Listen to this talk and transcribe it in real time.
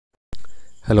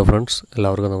Hello friends,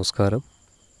 എല്ലാവർക്കും നമസ്കാരം.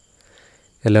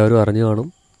 എല്ലാവരും അറിഞ്ഞു കാണും,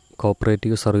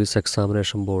 കോപ്പറേറ്റീവ് സർവീസ്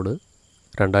എക്സാമിനേഷൻ ബോർഡ്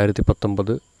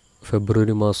 2019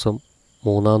 ഫെബ്രുവരി മാസം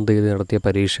 3-ാം തീയതി നടത്തിയ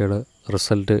പരീക്ഷയുടെ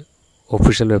റിസൾട്ട്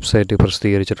ഒഫീഷ്യൽ വെബ്സൈറ്റിൽ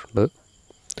പ്രസിദ്ധീകരിച്ചിട്ടുണ്ട്.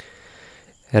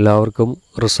 എല്ലാവർക്കും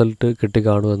റിസൾട്ട്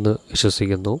കിട്ടിക്കാണുമെന്ന്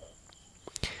വിശ്വസിക്കുന്നു.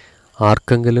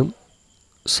 ആർക്കെങ്കിലും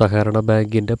സഹകരണ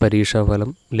ബാങ്കിൻ്റെ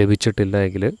പരീക്ഷാഫലം ലഭിച്ചിട്ടില്ല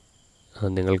എങ്കിൽ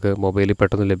നിങ്ങൾക്ക് മൊബൈലിൽ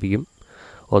പെട്ടെന്ന് ലഭിക്കും.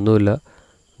 ഒന്നുമില്ല,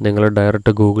 നിങ്ങൾ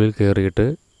ഡയറക്റ്റ് ഗൂഗിളിൽ കയറിയിട്ട്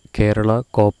Kerala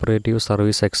cooperative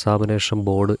service examination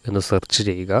board എന്ന് സെർച്ച്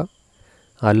ചെയ്യുക.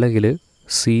 അല്ലെങ്കിൽ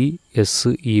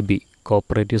CSEB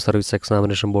കോപ്പറേറ്റീവ് സർവീസ്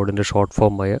എക്സാമിനേഷൻ ബോർഡിൻ്റെ ഷോർട്ട്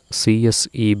ഫോമായ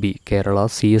CSEB കേരള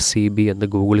CSEB എന്ന്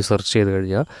ഗൂഗിളിൽ സെർച്ച് ചെയ്ത്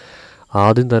കഴിഞ്ഞാൽ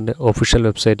ആദ്യം തന്നെ ഒഫീഷ്യൽ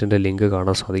വെബ്സൈറ്റിൻ്റെ ലിങ്ക്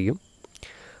കാണാൻ സാധിക്കും.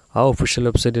 ആ ഒഫീഷ്യൽ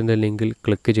വെബ്സൈറ്റിൻ്റെ ലിങ്കിൽ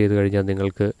ക്ലിക്ക് ചെയ്ത് കഴിഞ്ഞാൽ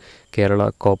നിങ്ങൾക്ക് കേരള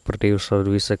കോപ്പറേറ്റീവ്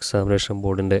സർവീസ് എക്സാമിനേഷൻ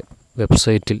ബോർഡിൻ്റെ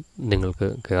വെബ്സൈറ്റിൽ നിങ്ങൾക്ക്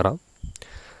കയറാം.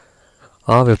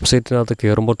 ആ വെബ്സൈറ്റിനകത്ത്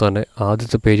കയറുമ്പോൾ തന്നെ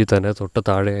ആദ്യത്തെ പേജിൽ തന്നെ തൊട്ട്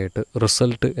താഴെയായിട്ട്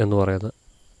റിസൾട്ട് എന്ന് പറയുന്ന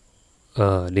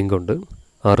ലിങ്കുണ്ട്.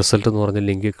 ആ റിസൾട്ട് എന്ന് പറഞ്ഞ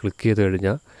ലിങ്ക് ക്ലിക്ക് ചെയ്ത്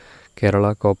കഴിഞ്ഞാൽ Kerala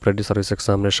cooperative service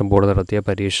examination board നടത്തിയ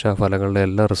പരീക്ഷാ ഫലങ്ങളുടെ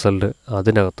എല്ലാ റിസൾട്ട്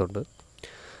അതിനകത്തുണ്ട്.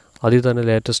 അതിൽ തന്നെ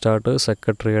ലേറ്റസ്റ്റ് ആയിട്ട്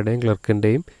സെക്രട്ടറിയുടെയും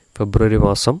ക്ലർക്കിൻ്റെയും ഫെബ്രുവരി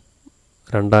മാസം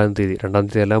 2-ാം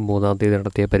തീയതി അല്ല 3-ാം തീയതി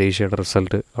നടത്തിയ പരീക്ഷയുടെ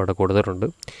റിസൾട്ട് അവിടെ കൊടുത്തിട്ടുണ്ട്.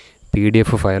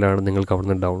 PDF ഫയലാണ്, നിങ്ങൾക്ക് അവിടെ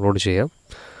നിന്ന് ഡൗൺലോഡ് ചെയ്യാം.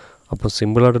 അപ്പോൾ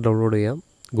സിമ്പിളായിട്ട് ഡൗൺലോഡ് ചെയ്യാം.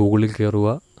 ഗൂഗിളിൽ കയറുക,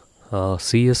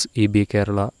 CSEB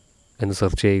കേരള എന്ന്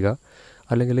സെർച്ച് ചെയ്യുക.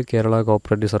 അല്ലെങ്കിൽ Kerala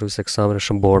cooperative service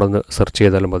examination ബോർഡെന്ന് search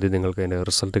ചെയ്താലും മതി, നിങ്ങൾക്ക് അതിൻ്റെ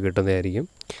റിസൾട്ട് കിട്ടുന്നതായിരിക്കും.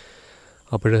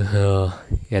 അപ്പോൾ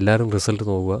എല്ലാവരും റിസൾട്ട്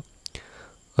നോക്കുക.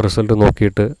 റിസൾട്ട്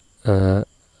നോക്കിയിട്ട്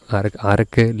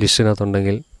ആരൊക്കെ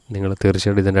ലിസ്റ്റിനകത്തുണ്ടെങ്കിൽ നിങ്ങൾ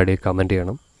തീർച്ചയായിട്ടും ഇതിൻ്റെ അടിയിൽ കമൻറ്റ്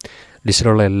ചെയ്യണം.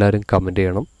 ലിസ്റ്റിലുള്ള എല്ലാവരും കമൻറ്റ്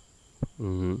ചെയ്യണം.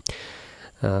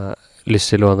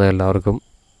 ലിസ്റ്റിൽ വന്ന എല്ലാവർക്കും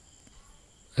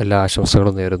എല്ലാ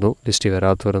ആശംസകളും നേരുന്നു. ലിസ്റ്റ്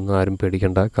വരാത്തവരൊന്നും ആരും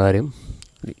പേടിക്കേണ്ട. കാര്യം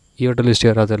ഈ വട്ടം ലിസ്റ്റ്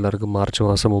വരാത്ത എല്ലാവർക്കും മാർച്ച്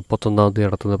മാസം 31-ാം തീയതി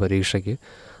നടത്തുന്ന പരീക്ഷയ്ക്ക്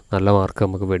നല്ല മാർക്ക്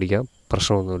നമുക്ക് മേടിക്കാം,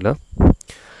 പ്രശ്നമൊന്നുമില്ല.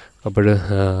 അപ്പോൾ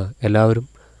എല്ലാവരും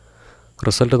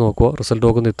റിസൾട്ട് നോക്കുക. റിസൾട്ട്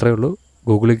നോക്കുന്ന ഇത്രയേ ഉള്ളൂ.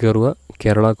 ഗൂഗിളിൽ കയറുക,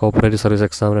 Kerala cooperative service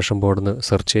examination ബോർഡെന്ന്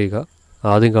search ചെയ്യുക.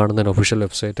 ആദ്യം കാണുന്നതിന് ഒഫീഷ്യൽ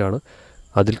വെബ്സൈറ്റാണ്,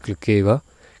 അതിൽ ക്ലിക്ക് ചെയ്യുക.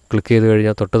 ക്ലിക്ക് ചെയ്ത്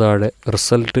കഴിഞ്ഞാൽ തൊട്ട് താഴെ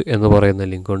റിസൾട്ട് എന്ന് പറയുന്ന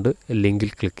ലിങ്കുണ്ട്.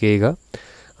 ലിങ്കിൽ ക്ലിക്ക് ചെയ്യുക.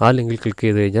 ആ ലിങ്കിൽ ക്ലിക്ക്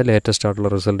ചെയ്ത് കഴിഞ്ഞാൽ ലേറ്റസ്റ്റ് ആയിട്ടുള്ള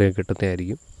റിസൾട്ട്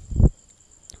കിട്ടുന്നതായിരിക്കും.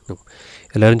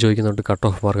 എല്ലാവരും ചോദിക്കുന്നുണ്ട് കട്ട്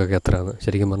ഓഫ് മാർക്കൊക്കെ എത്രയാണ്.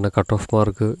 ശരിക്കും പറഞ്ഞാൽ കട്ട് ഓഫ്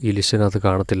മാർക്ക് ഈ ലിസ്റ്റിനകത്ത്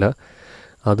കാണത്തില്ല.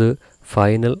 അത്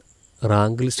ഫൈനൽ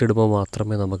റാങ്ക് ലിസ്റ്റ് ഇടുമ്പോൾ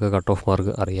മാത്രമേ നമുക്ക് കട്ട് ഓഫ്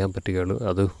മാർക്ക് അറിയാൻ പറ്റുകയുള്ളൂ.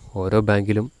 അത് ഓരോ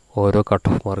ബാങ്കിലും ഓരോ കട്ട്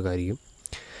ഓഫ് മാർക്കായിരിക്കും.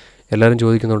 എല്ലാവരും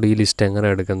ചോദിക്കുന്നുണ്ട് ഈ ലിസ്റ്റ് എങ്ങനെ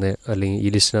എടുക്കുന്നത്, അല്ലെങ്കിൽ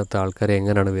ഈ ലിസ്റ്റിനകത്ത് ആൾക്കാരെ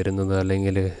എങ്ങനെയാണ് വരുന്നത്,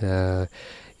 അല്ലെങ്കിൽ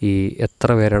ഈ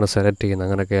എത്ര പേരാണ് സെലക്ട് ചെയ്യുന്നത്,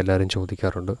 അങ്ങനെയൊക്കെ എല്ലാവരും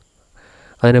ചോദിക്കാറുണ്ട്.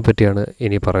 അതിനെപ്പറ്റിയാണ്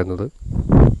ഇനി പറയുന്നത്.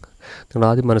 നിങ്ങൾ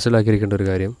ആദ്യം മനസ്സിലാക്കിയിരിക്കേണ്ട ഒരു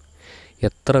കാര്യം,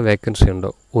 എത്ര വേക്കൻസി ഉണ്ടോ,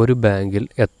 ഒരു ബാങ്കിൽ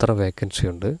എത്ര വേക്കൻസി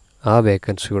ഉണ്ട്, ആ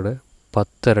വേക്കൻസിയുടെ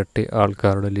 10 ഇരട്ടി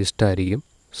ആൾക്കാരുടെ ലിസ്റ്റായിരിക്കും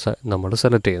നമ്മൾ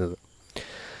സെലക്ട് ചെയ്യുന്നത്.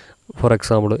 ഫോർ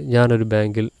എക്സാമ്പിൾ, ഞാനൊരു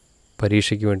ബാങ്കിൽ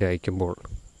പരീക്ഷയ്ക്ക് വേണ്ടി അയക്കുമ്പോൾ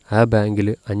ആ ബാങ്കിൽ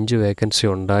 5 വേക്കൻസി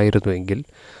ഉണ്ടായിരുന്നുവെങ്കിൽ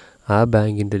ആ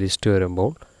ബാങ്കിൻ്റെ ലിസ്റ്റ്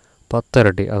വരുമ്പോൾ 10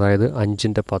 ഇരട്ടി, അതായത്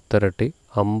 5ൻ്റെ 10 ഇരട്ടി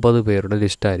 50 പേരുടെ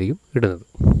ലിസ്റ്റായിരിക്കും ഇടുന്നത്.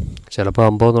 ചിലപ്പോൾ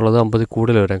 50 എന്നുള്ളത് 50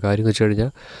 കൂടുതൽ വരാം. കാര്യം എന്ന് വെച്ച്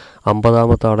കഴിഞ്ഞാൽ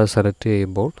 50ാമത്തെ ആളെ സെലക്ട്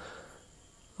ചെയ്യുമ്പോൾ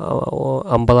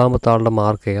 50ാമത്തെ ആളുടെ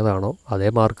മാർക്ക് ഏതാണോ അതേ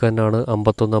മാർക്ക് തന്നെയാണ്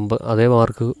 51, അതേ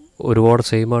മാർക്ക് ഒരുപാട്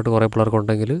സെയിം ആയിട്ട് കുറേ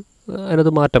പിള്ളേർക്കുണ്ടെങ്കിൽ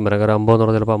അതിനകത്ത് മാറ്റം വരാം. കാരണം 50 എന്ന്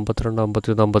പറഞ്ഞാൽ ചിലപ്പോൾ 52,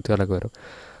 53, 54 വരും.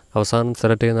 അവസാനം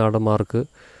സെലക്ട് ചെയ്യുന്ന ആളുടെ മാർക്ക്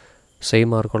സെയിം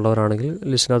മാർക്കുള്ളവരാണെങ്കിൽ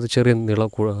ലിസ്റ്റിനകത്ത്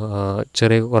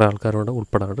ചെറിയ കുറേ ആൾക്കാരുണ്ട്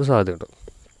ഉൾപ്പെടാനായിട്ട് സാധ്യതയുണ്ട്.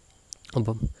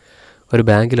 അപ്പം ഒരു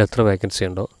ബാങ്കിൽ എത്ര വേക്കൻസി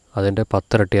ഉണ്ടോ അതിൻ്റെ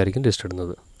 10 ഇരട്ടി ആയിരിക്കും ലിസ്റ്റ്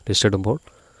ഇടുന്നത്. ലിസ്റ്റ് ഇടുമ്പോൾ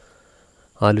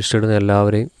ആ ലിസ്റ്റ് ഇടുന്ന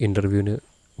എല്ലാവരെയും ഇൻ്റർവ്യൂവിന്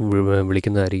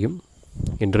വിളിക്കുന്നതായിരിക്കും.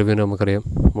 ഇൻ്റർവ്യൂവിന് നമുക്കറിയാം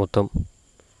മൊത്തം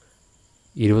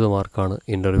 20 മാർക്കാണ്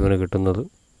ഇൻ്റർവ്യൂവിന് കിട്ടുന്നത്.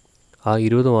 ആ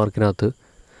 20 മാർക്കിനകത്ത്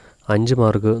 5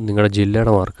 മാർക്ക് നിങ്ങളുടെ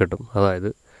ജില്ലയുടെ മാർക്ക് കിട്ടും. അതായത്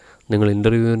നിങ്ങൾ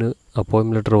ഇൻ്റർവ്യൂവിന്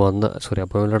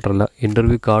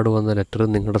ഇൻ്റർവ്യൂ കാർഡ് വന്ന ലെറ്റർ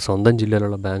നിങ്ങളുടെ സ്വന്തം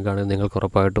ജില്ലയിലുള്ള ബാങ്കാണെങ്കിൽ നിങ്ങൾക്ക്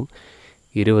ഉറപ്പായിട്ടും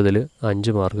 20-ൽ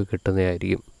 5 മാർക്ക്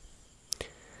കിട്ടുന്നതായിരിക്കും.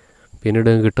 പിന്നീട്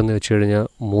കിട്ടുന്നത് വെച്ച് കഴിഞ്ഞാൽ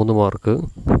 3 മാർക്ക്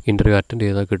ഇൻ്റർവ്യൂ അറ്റൻഡ്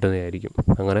ചെയ്താൽ കിട്ടുന്നതായിരിക്കും.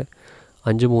 അങ്ങനെ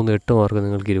 5, 3, 8 മാർക്ക്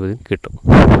നിങ്ങൾക്ക് 20-ൽ കിട്ടും.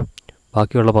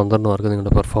 ബാക്കിയുള്ള 12 മാർക്ക്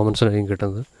നിങ്ങളുടെ പെർഫോമൻസിനായിരിക്കും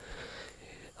കിട്ടുന്നത്.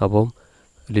 അപ്പം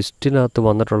ലിസ്റ്റിനകത്ത്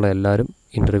വന്നിട്ടുള്ള എല്ലാവരും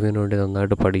ഇൻ്റർവ്യൂവിന് വേണ്ടി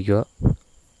നന്നായിട്ട് പഠിക്കുക.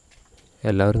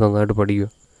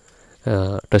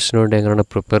 ടെസ്റ്റിന് വേണ്ടി എങ്ങനെയാണ്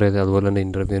പ്രിപ്പയർ ചെയ്തത് അതുപോലെ തന്നെ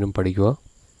ഇൻ്റർവ്യൂവിനും പഠിക്കുക.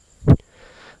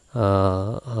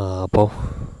 അപ്പോൾ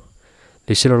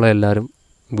ലിസ്റ്റിലുള്ള എല്ലാവരും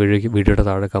വീഡിയോയുടെ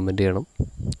താഴെ കമൻറ്റ് ചെയ്യണം.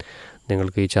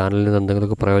 നിങ്ങൾക്ക് ഈ ചാനലിൽ നിന്ന്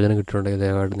എന്തെങ്കിലുമൊക്കെ പ്രയോജനം കിട്ടിയിട്ടുണ്ടെങ്കിൽ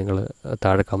ദയവായിട്ട് നിങ്ങൾ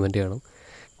താഴെ കമൻറ്റ് ചെയ്യണം.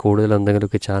 കൂടുതൽ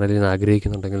എന്തെങ്കിലുമൊക്കെ ചാനലിൽ നിന്ന്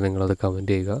ആഗ്രഹിക്കുന്നുണ്ടെങ്കിൽ നിങ്ങളത്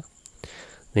കമൻറ്റ് ചെയ്യുക.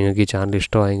 നിങ്ങൾക്ക് ഈ ചാനൽ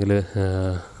ഇഷ്ടമായെങ്കിൽ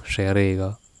ഷെയർ ചെയ്യുക,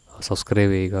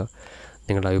 സബ്സ്ക്രൈബ് ചെയ്യുക.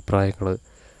 നിങ്ങളുടെ അഭിപ്രായങ്ങൾ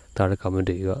താഴെ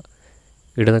കമൻറ്റ് ചെയ്യുക.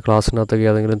 ഇടുന്ന ക്ലാസ്സിനകത്തൊക്കെ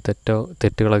ഏതെങ്കിലും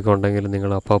തെറ്റുകളൊക്കെ ഉണ്ടെങ്കിൽ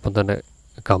നിങ്ങൾ അപ്പം തന്നെ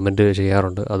കമൻറ്റ്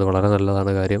ചെയ്യാറുണ്ട്. അത് വളരെ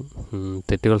നല്ലതാണ്. കാര്യം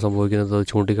തെറ്റുകൾ സംഭവിക്കുന്നത്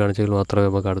ചൂണ്ടിക്കാണിച്ചെങ്കിൽ മാത്രമേ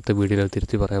നമുക്ക് അടുത്ത വീഡിയോയിൽ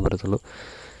തിരുത്തി പറയാൻ പറ്റത്തുള്ളൂ.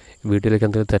 വീഡിയോയിലേക്ക്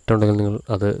എന്തെങ്കിലും തെറ്റുണ്ടെങ്കിൽ നിങ്ങൾ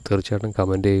അത് തീർച്ചയായിട്ടും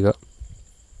കമൻറ്റ് ചെയ്യുക.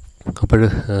 അപ്പോൾ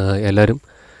എല്ലാവരും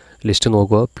ലിസ്റ്റ്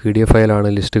നോക്കുക. PDF ഫയലാണ്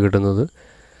ലിസ്റ്റ് കിട്ടുന്നത്.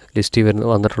 ലിസ്റ്റിൽ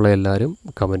വന്നിട്ടുള്ള എല്ലാവരും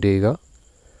കമൻറ്റ് ചെയ്യുക.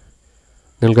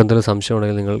 നിങ്ങൾക്ക് എന്തെങ്കിലും സംശയം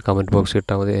ഉണ്ടെങ്കിൽ നിങ്ങൾ കമൻറ്റ് ബോക്സിൽ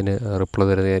ഇട്ടാൽ മതി, അതിന് റിപ്ലൈ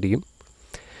തരുന്നതായിരിക്കും.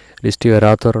 ലിസ്റ്റ്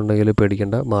വരാത്തവരുണ്ടെങ്കിൽ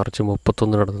പേടിക്കേണ്ട. മാർച്ച്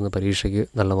 31 നടത്തുന്ന പരീക്ഷയ്ക്ക്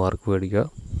നല്ല മാർക്ക് മേടിക്കുക.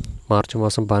 മാർച്ച്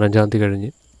മാസം 15-ാം തീയതി കഴിഞ്ഞ്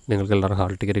നിങ്ങൾക്ക് എല്ലാവരും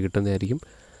ഹാൾ ടിക്കറ്റ് കിട്ടുന്നതായിരിക്കും.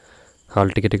 Hall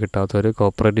ticket കിട്ടാത്തവർ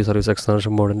cooperative service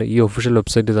examination ബോർഡിൻ്റെ ഈ ഒഫീഷ്യൽ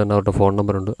വെബ്സൈറ്റിൽ തന്നെ അവരുടെ ഫോൺ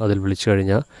നമ്പറുണ്ട്. അതിൽ വിളിച്ചു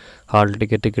കഴിഞ്ഞാൽ ഹാൾ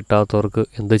ടിക്കറ്റ് കിട്ടാത്തവർക്ക്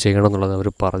എന്ത് ചെയ്യണം എന്നുള്ളത് അവർ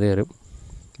പറഞ്ഞു തരും.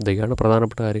 ഇതൊക്കെയാണ്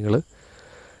പ്രധാനപ്പെട്ട കാര്യങ്ങൾ.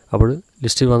 അപ്പോൾ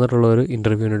ലിസ്റ്റിൽ വന്നിട്ടുള്ളവർ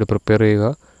ഇൻ്റർവ്യൂവിന് വേണ്ടി പ്രിപ്പയർ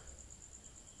ചെയ്യുക.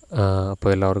 അപ്പോൾ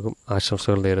എല്ലാവർക്കും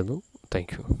ആശംസകൾ നേരുന്നു.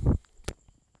 Thank you.